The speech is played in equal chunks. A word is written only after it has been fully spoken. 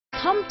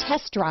Come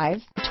test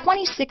drive the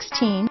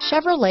 2016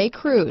 Chevrolet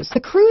Cruze.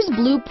 The Cruze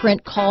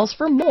blueprint calls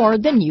for more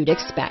than you'd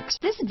expect.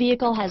 This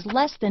vehicle has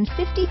less than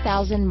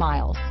 50,000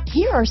 miles.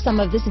 Here are some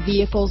of this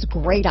vehicle's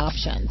great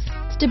options: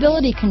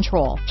 stability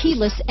control,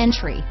 keyless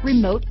entry,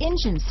 remote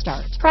engine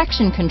start,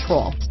 traction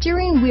control,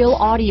 steering wheel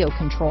audio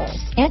controls,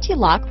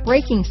 anti-lock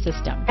braking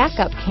system,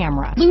 backup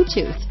camera,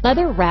 Bluetooth,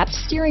 leather-wrapped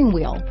steering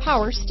wheel,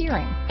 power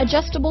steering,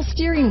 adjustable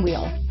steering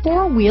wheel,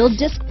 four-wheel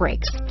disc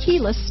brakes,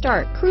 keyless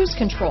start, cruise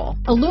control,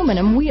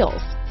 aluminum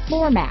wheels,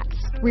 floor mats,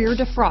 rear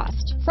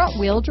defrost,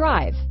 front-wheel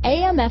drive,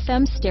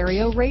 AM/FM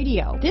stereo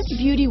radio. This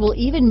beauty will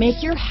even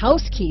make your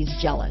house keys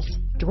jealous.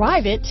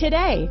 Drive it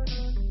today.